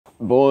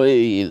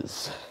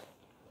Boys,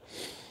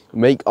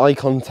 make eye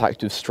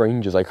contact with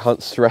strangers. I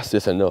can't stress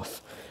this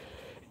enough.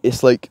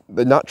 It's like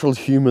the natural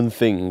human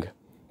thing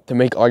to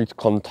make eye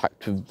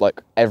contact with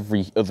like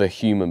every other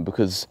human,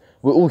 because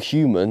we're all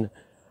human,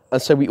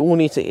 and so we all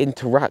need to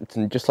interact.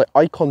 And just like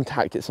eye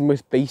contact, it's the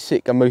most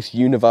basic and most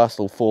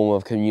universal form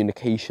of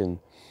communication.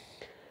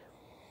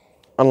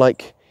 And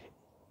like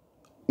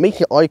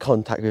making eye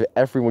contact with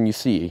everyone you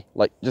see,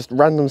 like just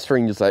random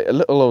strangers, like a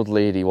little old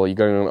lady while you're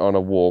going on a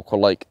walk, or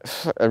like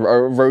a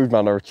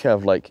roadman or a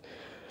chev, like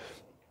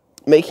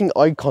making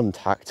eye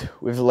contact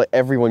with like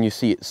everyone you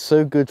see, it's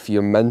so good for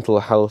your mental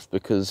health,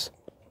 because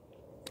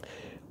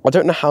I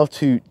don't know how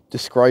to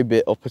describe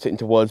it or put it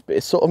into words, but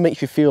it sort of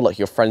makes you feel like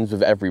you're friends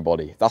with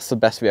everybody. That's the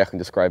best way I can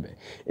describe it.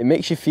 It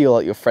makes you feel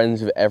like you're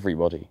friends with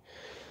everybody,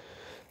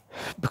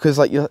 because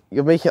like you're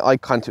making eye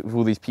contact with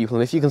all these people,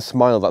 and if you can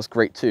smile, that's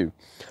great too.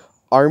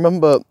 I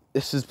remember,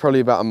 this is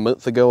probably about a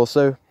month ago or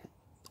so,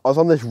 I was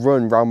on this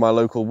run around my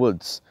local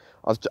woods.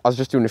 I was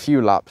just doing a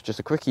few laps, just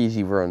a quick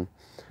easy run,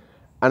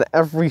 and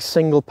every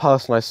single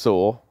person I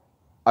saw,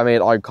 I made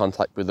eye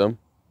contact with them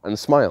and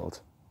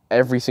smiled.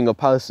 Every single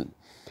person.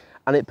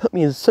 And it put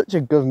me in such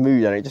a good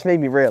mood, and it just made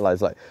me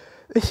realise, like,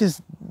 this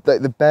is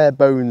like the bare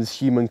bones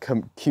human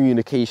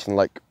communication,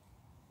 like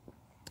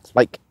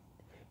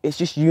it's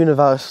just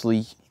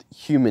universally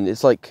human.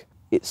 It's like,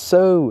 it's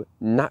so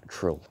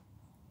natural.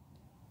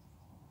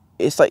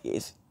 It's like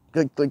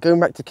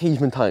going back to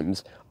caveman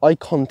times, eye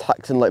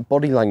contact and like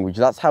body language,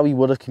 that's how we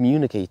would have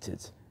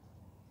communicated.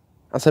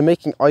 And so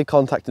making eye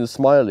contact and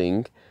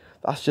smiling,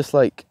 that's just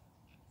like,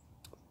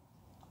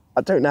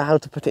 I don't know how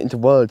to put it into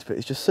words, but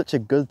it's just such a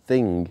good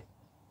thing.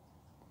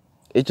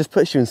 It just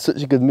puts you in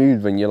such a good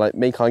mood when you like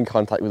make eye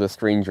contact with a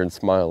stranger and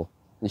smile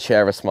and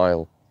share a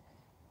smile.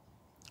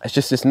 It's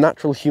just this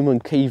natural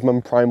human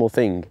caveman primal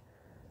thing.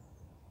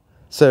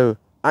 So,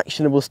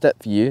 actionable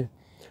step for you.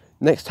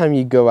 Next time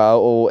you go out,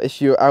 or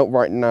if you're out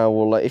right now,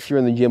 or like if you're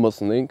in the gym or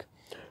something,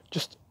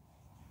 just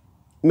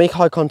make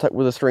eye contact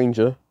with a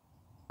stranger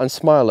and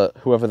smile at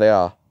whoever they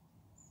are.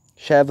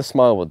 Share the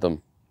smile with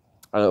them,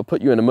 and it'll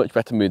put you in a much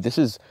better mood. This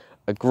is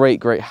a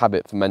great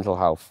habit for mental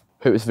health.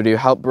 Hope this video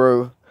helped,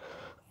 bro,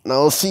 and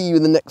I'll see you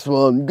in the next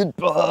one.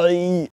 Goodbye.